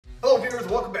gamers,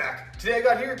 welcome back. Today I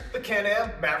got here the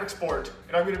Can-Am Maverick Sport,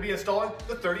 and I'm going to be installing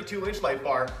the 32-inch light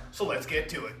bar, so let's get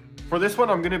to it. For this one,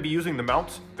 I'm going to be using the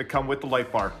mounts that come with the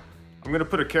light bar. I'm going to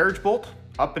put a carriage bolt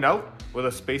up and out with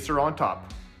a spacer on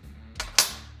top.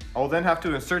 I'll then have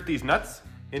to insert these nuts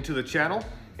into the channel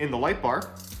in the light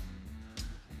bar,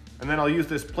 and then I'll use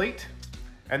this plate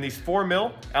and these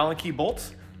 4mm Allen key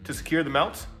bolts to secure the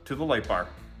mounts to the light bar.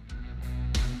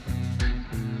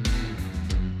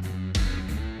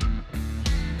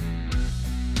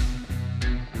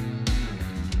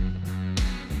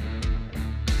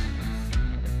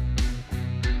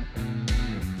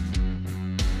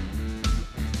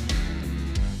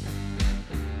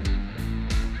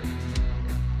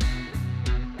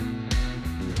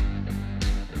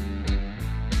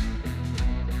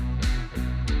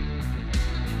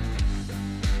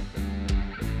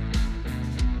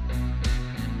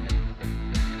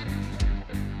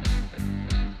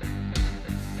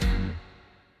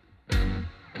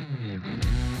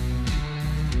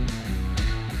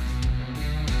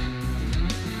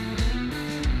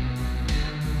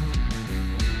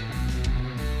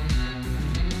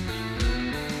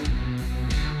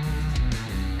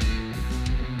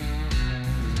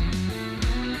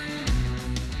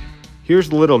 Here's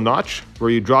the little notch where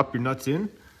you drop your nuts in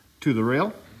to the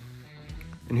rail.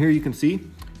 And here you can see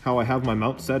how I have my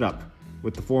mount set up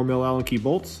with the 4mm Allen key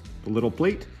bolts, the little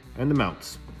plate, and the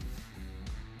mounts.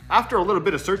 After a little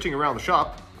bit of searching around the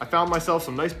shop, I found myself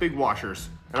some nice big washers,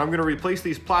 and I'm going to replace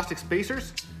these plastic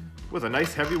spacers with a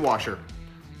nice heavy washer.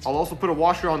 I'll also put a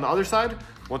washer on the other side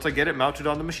once I get it mounted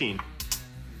on the machine.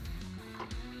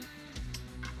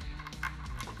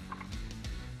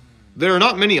 There are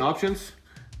not many options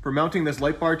for mounting this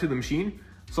light bar to the machine,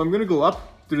 so I'm going to go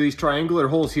up through these triangular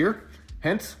holes here,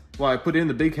 hence why I put in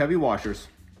the big heavy washers.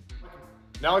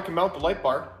 Now I can mount the light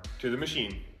bar to the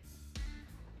machine.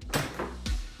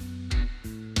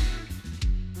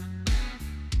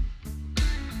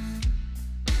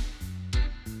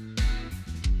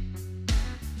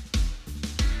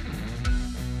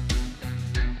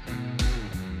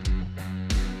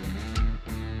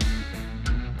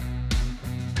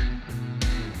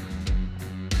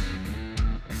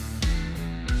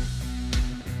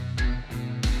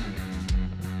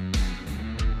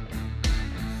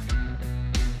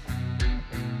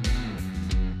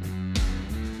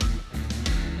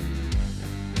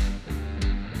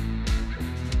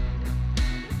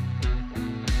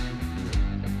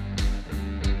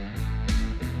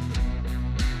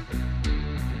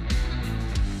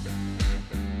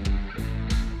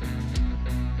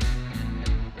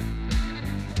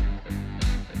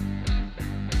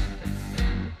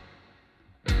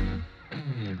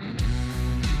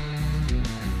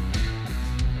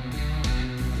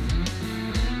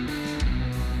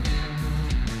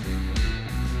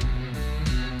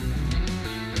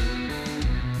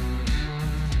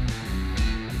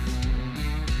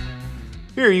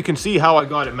 Here you can see how I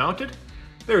got it mounted.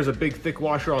 There's a big thick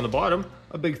washer on the bottom,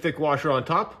 a big thick washer on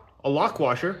top, a lock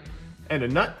washer, and a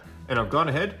nut, and I've gone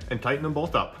ahead and tightened them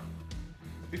both up.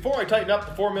 Before I tighten up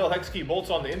the 4mm hex key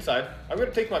bolts on the inside, I'm going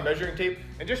to take my measuring tape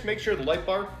and just make sure the light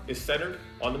bar is centered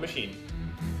on the machine.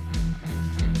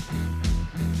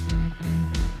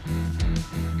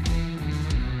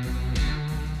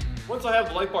 Once I have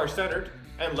the light bar centered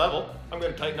and level, I'm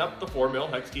going to tighten up the 4mm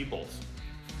hex key bolts.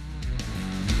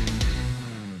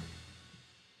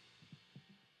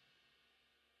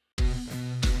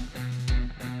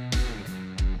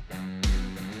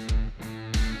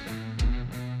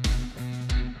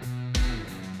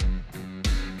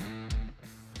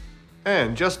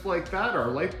 And just like that, our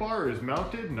light bar is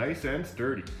mounted nice and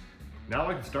sturdy. Now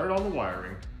I can start on the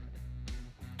wiring.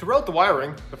 To route the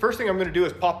wiring, the first thing I'm going to do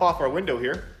is pop off our window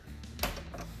here.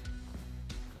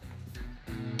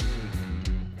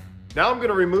 Now I'm going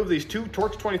to remove these two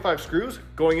Torx 25 screws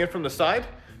going in from the side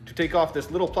to take off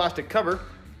this little plastic cover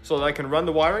so that I can run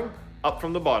the wiring up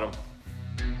from the bottom.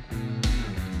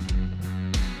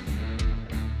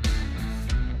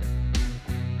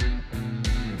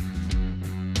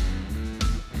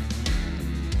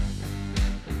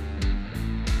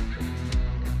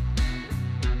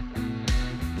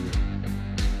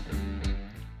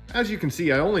 As you can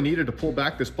see, I only needed to pull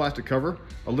back this plastic cover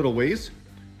a little ways,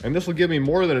 and this will give me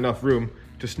more than enough room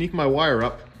to sneak my wire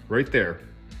up right there.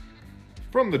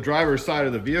 From the driver's side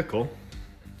of the vehicle,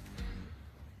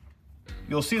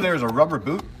 you'll see there's a rubber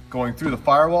boot going through the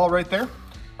firewall right there.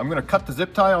 I'm going to cut the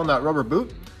zip tie on that rubber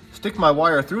boot, stick my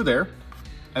wire through there,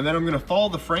 and then I'm going to follow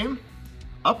the frame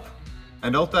up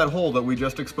and out that hole that we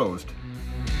just exposed.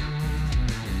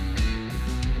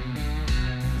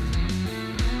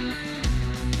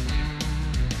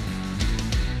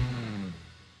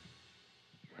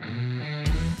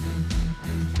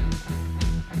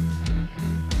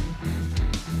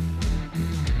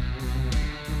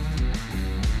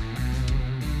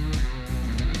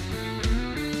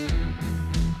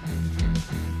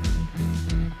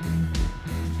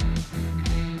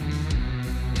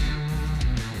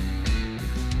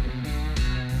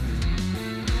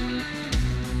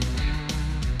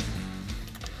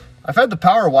 I've had the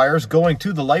power wires going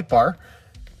to the light bar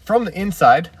from the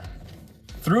inside,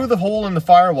 through the hole in the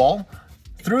firewall,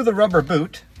 through the rubber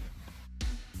boot,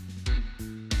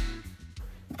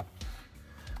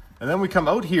 and then we come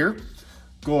out here,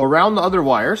 go around the other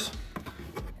wires,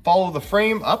 follow the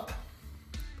frame up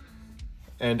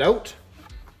and out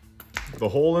the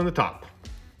hole in the top.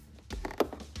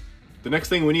 The next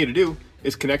thing we need to do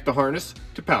is connect the harness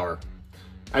to power.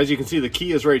 As you can see, the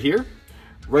key is right here.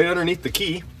 Right underneath the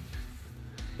key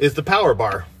is the power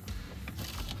bar.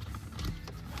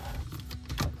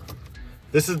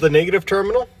 This is the negative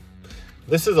terminal.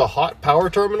 This is a hot power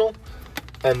terminal.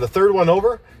 And the third one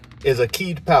over is a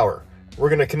keyed power. We're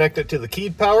going to connect it to the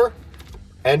keyed power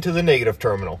and to the negative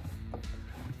terminal.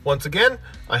 Once again,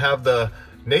 I have the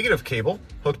negative cable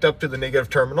hooked up to the negative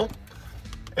terminal,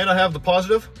 and I have the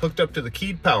positive hooked up to the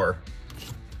keyed power.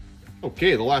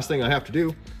 Okay, the last thing I have to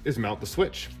do is mount the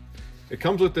switch. It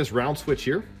comes with this round switch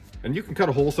here, and you can cut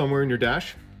a hole somewhere in your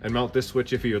dash and mount this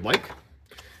switch if you would like.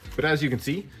 But as you can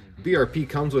see, BRP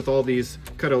comes with all these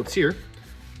cutouts here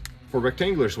for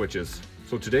rectangular switches.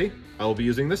 So today, I will be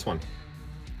using this one.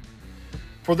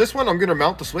 For this one, I'm going to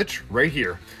mount the switch right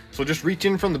here. So just reach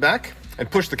in from the back and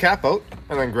push the cap out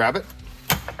and then grab it.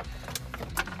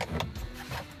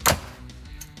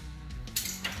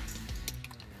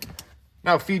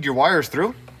 Now feed your wires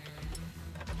through.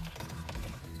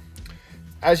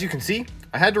 As you can see,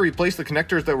 I had to replace the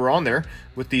connectors that were on there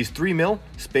with these 3mm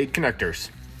spade connectors.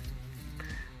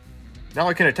 Now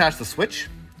I can attach the switch.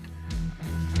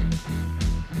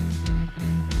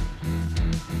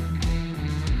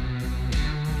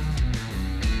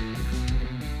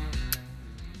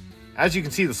 As you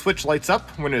can see, the switch lights up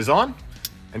when it is on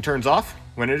and turns off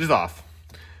when it is off.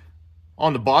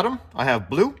 On the bottom, I have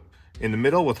blue, in the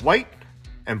middle with white,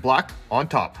 and black on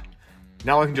top.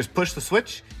 Now I can just push the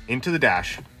switch into the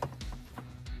dash.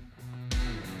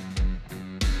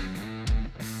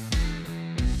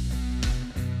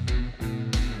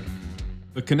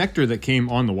 The connector that came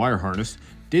on the wire harness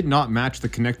did not match the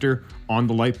connector on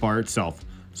the light bar itself,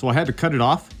 so I had to cut it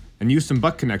off and use some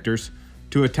butt connectors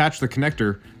to attach the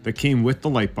connector that came with the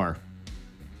light bar.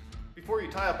 Before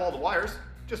you tie up all the wires,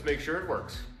 just make sure it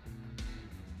works.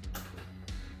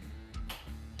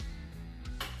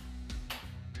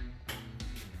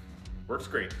 Works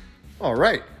great. All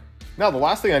right, now the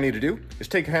last thing I need to do is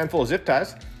take a handful of zip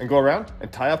ties and go around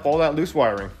and tie up all that loose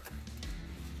wiring.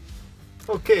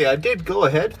 Okay, I did go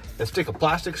ahead and stick a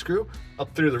plastic screw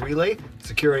up through the relay,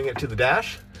 securing it to the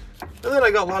dash. And then I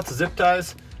got lots of zip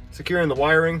ties securing the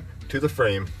wiring to the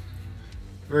frame.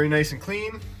 Very nice and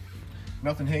clean,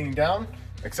 nothing hanging down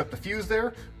except the fuse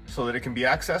there so that it can be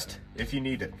accessed if you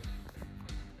need it.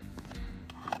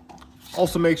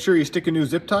 Also make sure you stick a new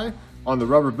zip tie on the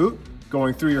rubber boot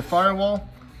going through your firewall,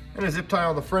 and a zip tie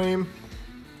on the frame.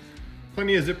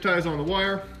 Plenty of zip ties on the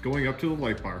wire going up to the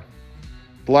light bar.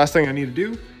 The last thing I need to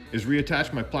do is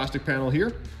reattach my plastic panel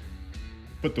here,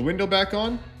 put the window back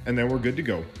on, and then we're good to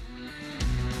go.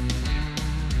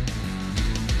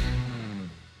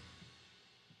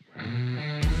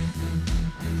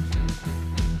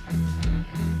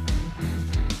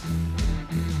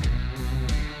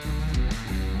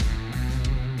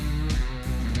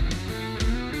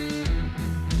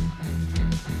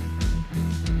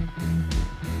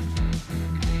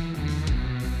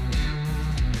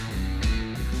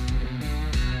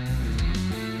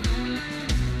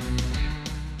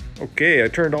 Okay, I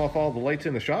turned off all the lights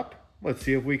in the shop. Let's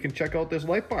see if we can check out this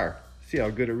light bar. See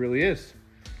how good it really is.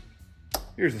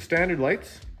 Here's the standard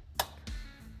lights.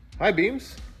 High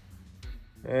beams.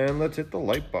 And let's hit the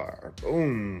light bar.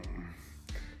 Boom.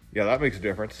 Yeah, that makes a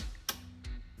difference.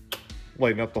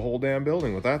 Lighting up the whole damn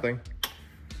building with that thing.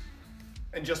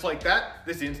 And just like that,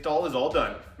 this install is all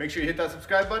done. Make sure you hit that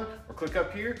subscribe button or click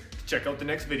up here to check out the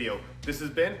next video. This has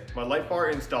been my light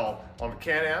bar install on the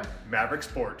Can-Am Maverick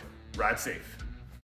Sport. Ride safe.